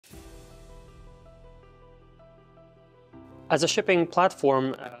As a shipping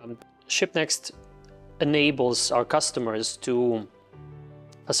platform, ShipNext enables our customers to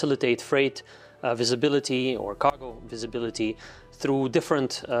facilitate freight visibility or cargo visibility through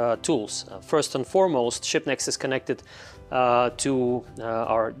different tools. First and foremost, ShipNext is connected to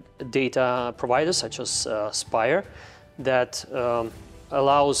our data providers such as Spire that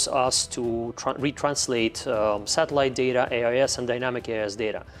allows us to retranslate satellite data, AIS, and dynamic AIS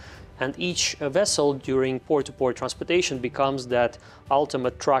data. And each vessel during port-to-port transportation becomes that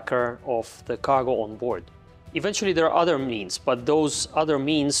ultimate tracker of the cargo on board. Eventually there are other means, but those other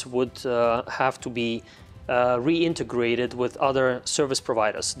means would have to be reintegrated with other service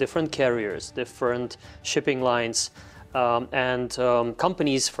providers, different carriers, different shipping lines, and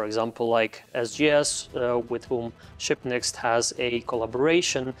companies, for example, like SGS, with whom ShipNext has a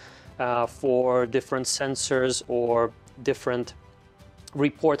collaboration for different sensors or different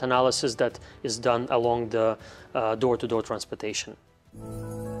report analysis that is done along the door-to-door transportation.